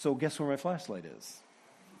 So guess where my flashlight is?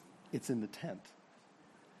 It's in the tent.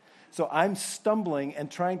 So I'm stumbling and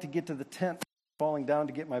trying to get to the tent, falling down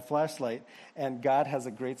to get my flashlight, and God has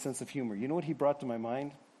a great sense of humor. You know what he brought to my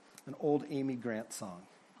mind? An old Amy Grant song.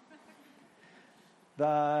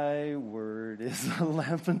 Thy word is a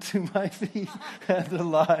lamp unto my feet and a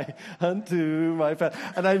light unto my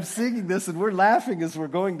path. And I'm singing this, and we're laughing as we're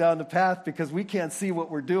going down the path because we can't see what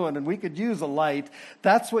we're doing, and we could use a light.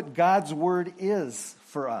 That's what God's word is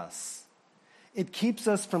for us. It keeps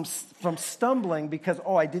us from stumbling because,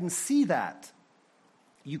 I didn't see that.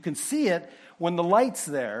 You can see it when the light's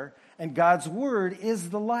there, and God's word is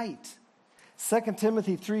the light. 2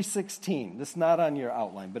 Timothy 3:16. This is not on your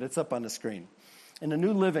outline, but it's up on the screen. In the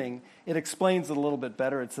New Living, it explains it a little bit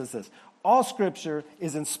better. It says this: all Scripture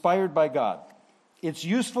is inspired by God. It's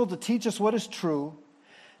useful to teach us what is true,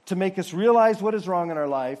 to make us realize what is wrong in our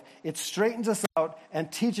life. It straightens us out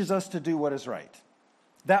and teaches us to do what is right.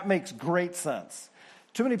 That makes great sense.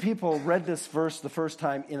 Too many people read this verse the first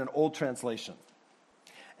time in an old translation.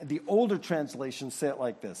 The older translations say it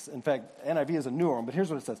like this. In fact, NIV is a newer one, but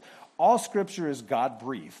here's what it says. All Scripture is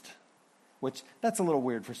God-breathed, which that's a little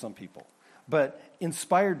weird for some people. But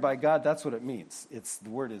inspired by God, that's what it means. It's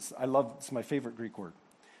my favorite Greek word,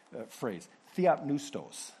 phrase,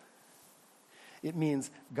 theopneustos. It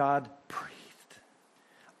means God breathed.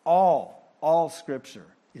 All Scripture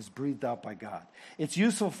is breathed out by God. It's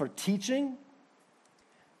useful for teaching.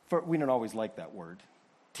 We don't always like that word.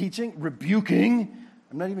 Teaching, rebuking.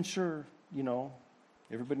 I'm not even sure,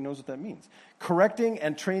 everybody knows what that means. Correcting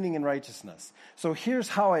and training in righteousness. So here's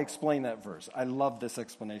how I explain that verse. I love this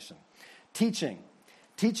explanation. Teaching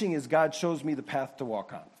is God shows me the path to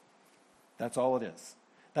walk on. That's all it is.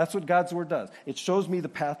 That's what God's word does. It shows me the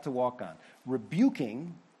path to walk on.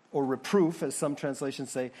 Rebuking, or reproof, as some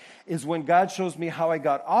translations say, is when God shows me how I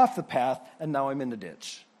got off the path and now I'm in the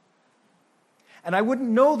ditch. And I wouldn't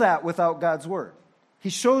know that without God's word. He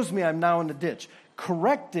shows me I'm now in the ditch.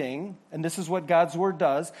 Correcting, and this is what God's word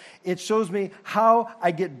does, it shows me how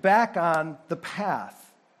I get back on the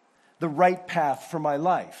path, the right path for my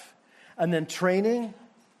life. And then training,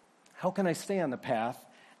 how can I stay on the path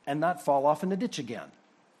and not fall off in the ditch again?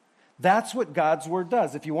 That's what God's word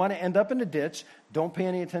does. If you want to end up in a ditch, don't pay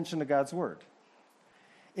any attention to God's word.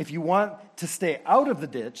 If you want to stay out of the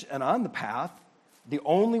ditch and on the path, the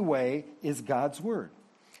only way is God's word.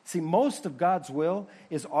 See, most of God's will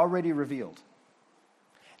is already revealed.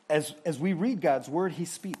 As we read God's word, he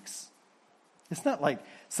speaks. It's not like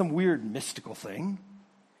some weird mystical thing.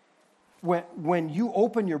 When you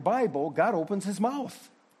open your Bible, God opens his mouth.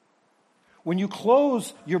 When you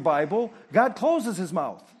close your Bible, God closes his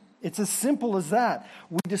mouth. It's as simple as that.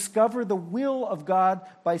 We discover the will of God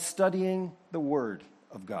by studying the Word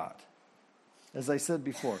of God. As I said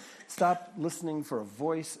before, stop listening for a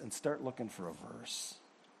voice and start looking for a verse.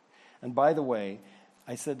 And by the way,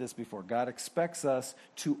 I said this before, God expects us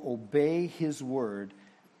to obey his word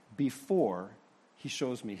before he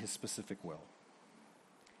shows me his specific will.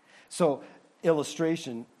 So,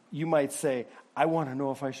 illustration, you might say, I want to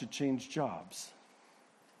know if I should change jobs.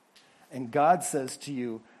 And God says to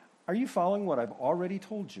you, are you following what I've already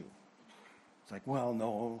told you? It's like, well,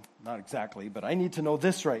 no, not exactly, but I need to know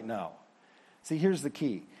this right now. See, here's the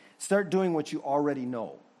key. Start doing what you already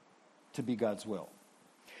know to be God's will.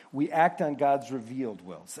 We act on God's revealed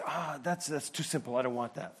will. Say, that's too simple, I don't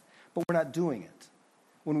want that. But we're not doing it.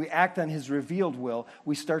 when we act on his revealed will,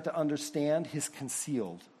 we start to understand his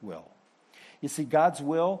concealed will. You see, God's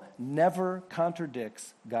will never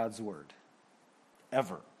contradicts God's word.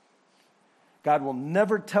 Ever. God will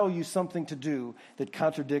never tell you something to do that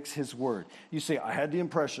contradicts his word. You say, I had this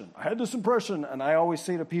impression. And I always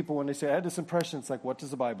say to people when they say, I had this impression, it's like, what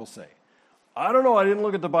does the Bible say? I don't know, I didn't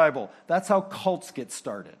look at the Bible. That's how cults get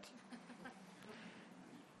started.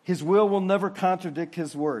 His will never contradict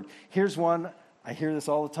his word. Here's one, I hear this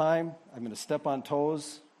all the time. I'm going to step on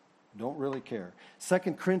toes. Don't really care. 2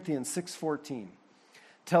 Corinthians 6:14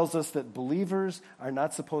 tells us that believers are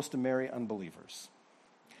not supposed to marry unbelievers.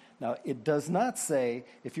 Now, it does not say,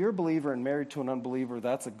 if you're a believer and married to an unbeliever,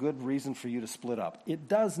 that's a good reason for you to split up. It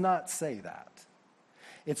does not say that.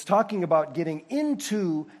 It's talking about getting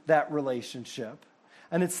into that relationship,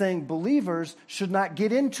 and it's saying believers should not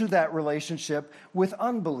get into that relationship with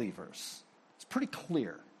unbelievers. It's pretty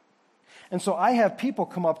clear. And so I have people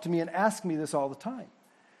come up to me and ask me this all the time.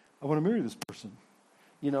 I want to marry this person.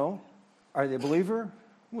 Are they a believer?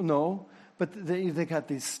 Well, no. But they got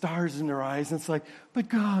these stars in their eyes, and it's like, but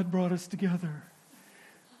God brought us together.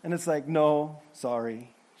 And it's like, no, sorry,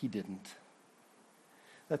 he didn't.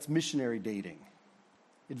 That's missionary dating.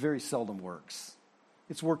 It very seldom works.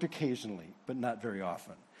 It's worked occasionally, but not very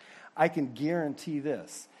often. I can guarantee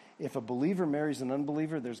this. If a believer marries an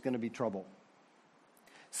unbeliever, there's going to be trouble.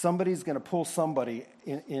 Somebody's going to pull somebody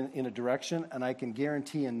in a direction, and I can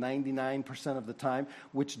guarantee in 99% of the time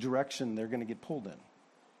which direction they're going to get pulled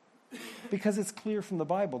in. Because it's clear from the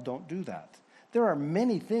Bible, don't do that. There are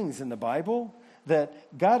many things in the Bible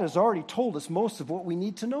that God has already told us most of what we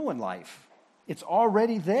need to know in life. It's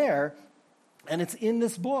already there, and it's in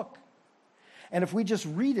this book. And if we just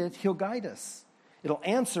read it, he'll guide us. It'll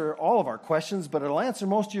answer all of our questions, but it'll answer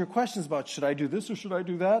most of your questions about should I do this or should I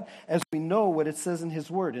do that, as we know what it says in his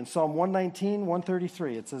word. In Psalm 119,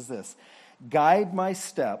 133, it says this, guide my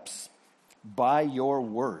steps by your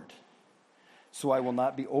word, so I will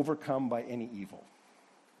not be overcome by any evil.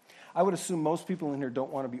 I would assume most people in here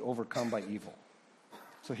don't want to be overcome by evil.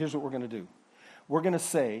 So here's what we're going to do. We're going to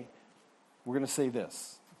say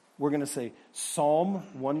this. We're going to say Psalm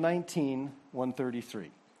 119,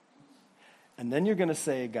 133. And then you're going to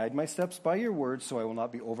say, guide my steps by your word, so I will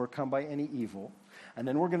not be overcome by any evil. And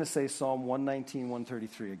then we're going to say Psalm 119,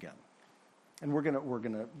 133 again. And we're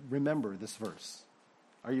going to remember this verse.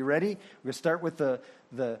 Are you ready? We're going to start with the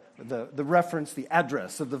reference, the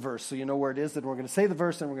address of the verse, so you know where it is. Then we're going to say the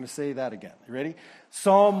verse, and we're going to say that again. You ready?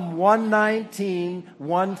 Psalm 119,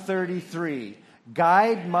 133.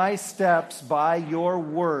 Guide my steps by your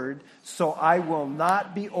word, so I will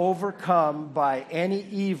not be overcome by any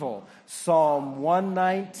evil. Psalm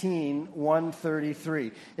 119,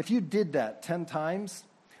 133. If you did that 10 times,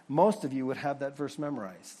 most of you would have that verse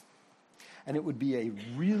memorized. And it would be a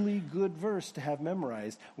really good verse to have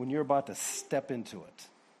memorized when you're about to step into it.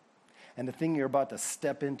 And the thing you're about to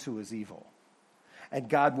step into is evil. And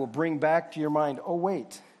God will bring back to your mind, oh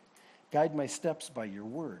wait, guide my steps by your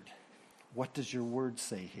word. What does your word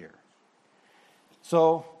say here?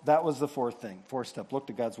 So that was the fourth step. Look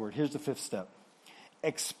to God's word. Here's the fifth step.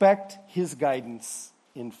 Expect his guidance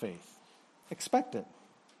in faith. Expect it.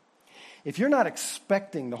 If you're not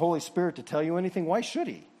expecting the Holy Spirit to tell you anything, why should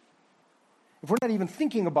he? If we're not even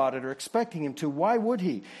thinking about it or expecting him to, why would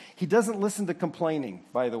he? He doesn't listen to complaining,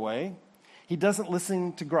 by the way. He doesn't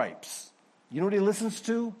listen to gripes. You know what he listens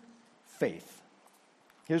to? Faith.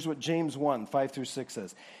 Here's what James 1, 5 through 6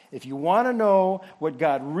 says. If you want to know what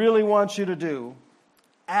God really wants you to do,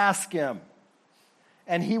 ask him,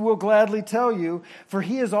 and he will gladly tell you, for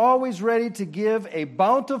he is always ready to give a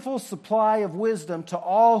bountiful supply of wisdom to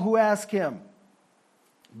all who ask him.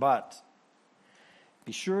 But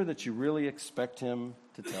be sure that you really expect him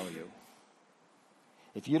to tell you.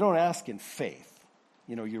 If you don't ask in faith,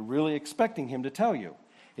 you're really expecting him to tell you.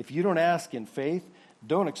 If you don't ask in faith,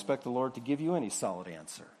 don't expect the Lord to give you any solid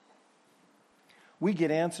answer. We get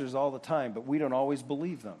answers all the time, but we don't always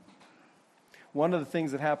believe them. One of the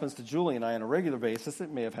things that happens to Julie and I on a regular basis, it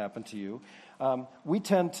may have happened to you, we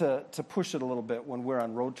tend to push it a little bit when we're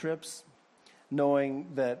on road trips, knowing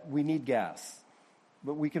that we need gas,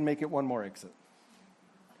 but we can make it one more exit.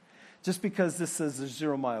 Just because this says there's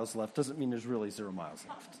 0 miles left doesn't mean there's really 0 miles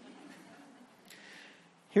left.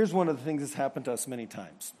 Here's one of the things that's happened to us many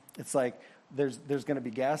times. It's like there's going to be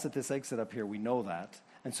gas at this exit up here. We know that.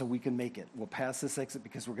 And so we can make it. We'll pass this exit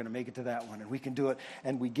because we're going to make it to that one. And we can do it.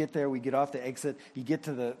 And we get there. We get off the exit. You get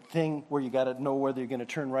to the thing where you got to know whether you're going to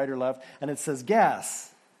turn right or left. And it says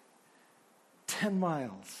gas. 10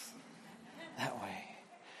 miles that way.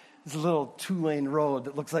 It's a little 2-lane road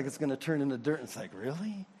that looks like it's going to turn into dirt. It's like,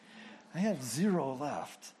 really? I have 0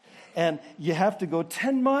 left. And you have to go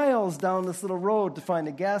 10 miles down this little road to find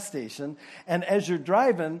a gas station. And as you're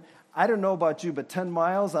driving, I don't know about you, but 10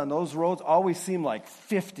 miles on those roads always seem like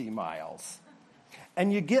 50 miles.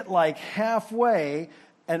 And you get like halfway,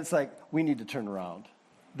 and it's like, we need to turn around.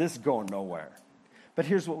 This is going nowhere. But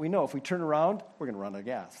here's what we know. If we turn around, we're going to run out of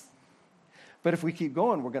gas. But if we keep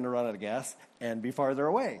going, we're going to run out of gas and be farther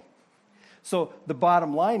away. So the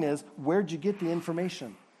bottom line is, where'd you get the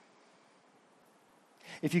information?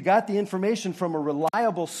 If you got the information from a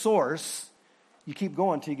reliable source, you keep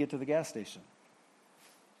going until you get to the gas station.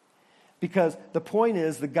 Because the point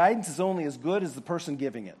is, the guidance is only as good as the person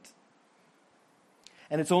giving it.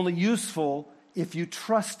 And it's only useful if you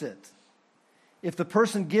trust it. If the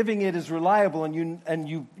person giving it is reliable and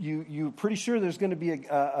you're pretty sure there's going to be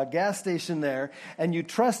a gas station there and you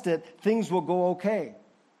trust it, things will go okay.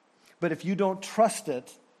 But if you don't trust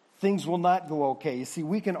it, things will not go okay. You see,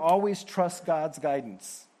 we can always trust God's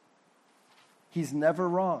guidance. He's never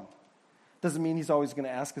wrong. Doesn't mean he's always going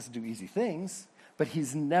to ask us to do easy things, but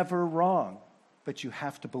he's never wrong. But you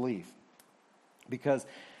have to believe. Because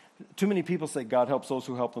too many people say God helps those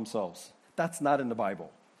who help themselves. That's not in the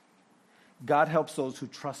Bible. God helps those who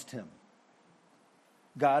trust him.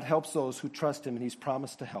 God helps those who trust him, and he's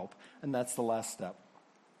promised to help. And that's the last step.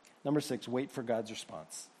 Number 6, wait for God's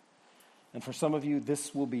response. And for some of you,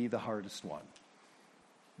 this will be the hardest one.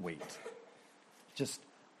 Wait. Just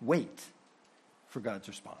wait for God's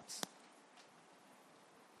response.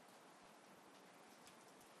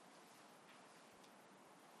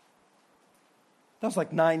 That was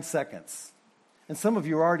like 9 seconds. And some of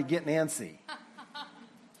you are already getting antsy.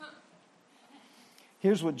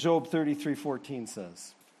 Here's what Job 33:14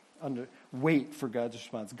 says. Wait for God's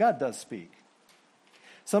response. God does speak.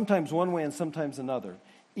 Sometimes one way and sometimes another,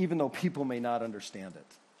 even though people may not understand it.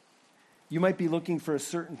 You might be looking for a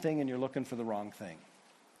certain thing and you're looking for the wrong thing.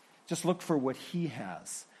 Just look for what he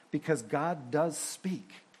has, because God does speak.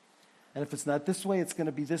 And if it's not this way, it's going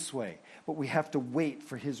to be this way. But we have to wait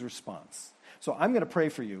for his response. So I'm going to pray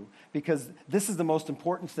for you, because this is the most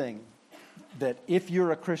important thing, that if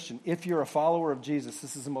you're a Christian, if you're a follower of Jesus,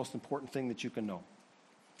 this is the most important thing that you can know.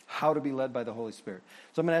 How to be led by the Holy Spirit.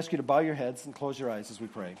 So I'm going to ask you to bow your heads and close your eyes as we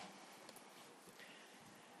pray.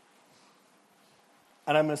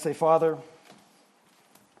 And I'm going to say, Father,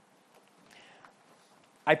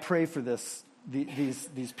 I pray for these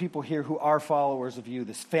people here who are followers of you,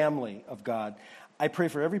 this family of God. I pray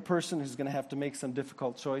for every person who's going to have to make some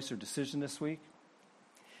difficult choice or decision this week.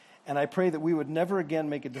 And I pray that we would never again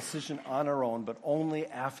make a decision on our own, but only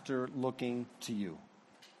after looking to you.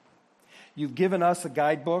 You've given us a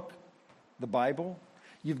guidebook, the Bible.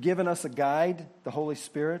 You've given us a guide, the Holy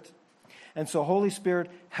Spirit. And so, Holy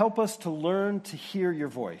Spirit, help us to learn to hear your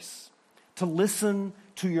voice, to listen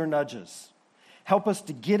to your nudges. Help us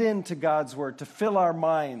to get into God's word, to fill our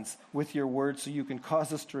minds with your word so you can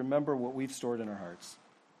cause us to remember what we've stored in our hearts.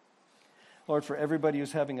 Lord, for everybody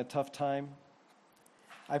who's having a tough time,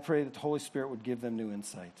 I pray that the Holy Spirit would give them new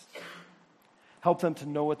insights. Help them to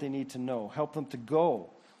know what they need to know. Help them to go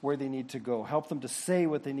where they need to go. Help them to say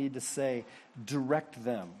what they need to say. Direct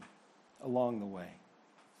them along the way.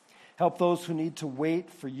 Help those who need to wait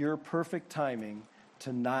for your perfect timing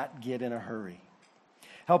to not get in a hurry.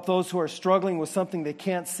 Help those who are struggling with something they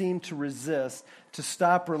can't seem to resist to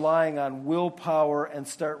stop relying on willpower and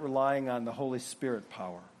start relying on the Holy Spirit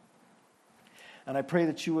power. And I pray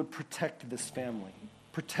that you would protect this family,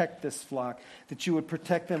 protect this flock, that you would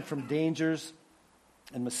protect them from dangers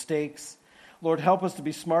and mistakes. Lord, help us to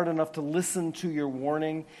be smart enough to listen to your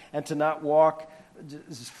warning and to not walk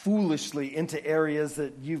just foolishly into areas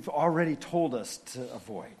that you've already told us to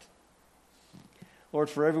avoid. Lord,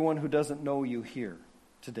 for everyone who doesn't know you here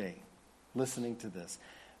today, listening to this,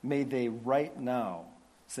 may they right now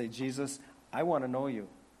say, Jesus, I want to know you.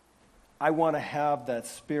 I want to have that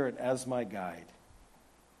Spirit as my guide.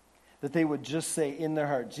 That they would just say in their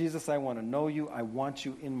heart, Jesus, I want to know you. I want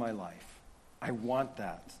you in my life. I want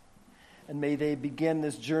that. And may they begin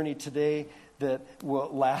this journey today that will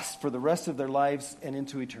last for the rest of their lives and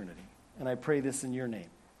into eternity. And I pray this in your name,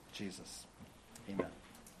 Jesus. Amen.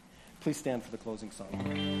 Please stand for the closing song.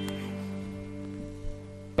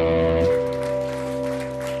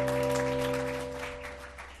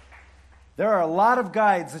 There are a lot of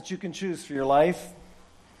guides that you can choose for your life.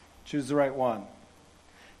 Choose the right one.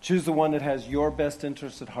 Choose the one that has your best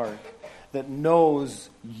interest at heart, that knows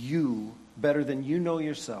you better than you know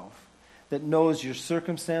yourself, that knows your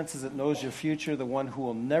circumstances, that knows your future, the one who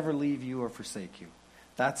will never leave you or forsake you.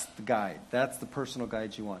 That's the guide. That's the personal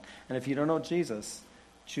guide you want. And if you don't know Jesus,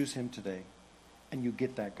 choose him today, and you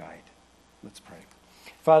get that guide. Let's pray.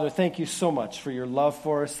 Father, thank you so much for your love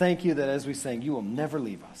for us. Thank you that as we sang, you will never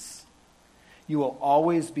leave us. You will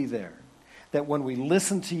always be there. That when we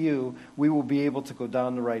listen to you, we will be able to go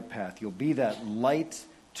down the right path. You'll be that light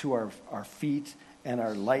to our feet and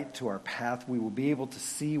our light to our path. We will be able to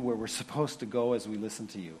see where we're supposed to go as we listen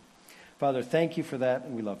to you. Father, thank you for that,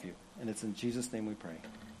 and we love you. And it's in Jesus' name we pray.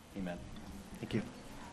 Amen. Thank you.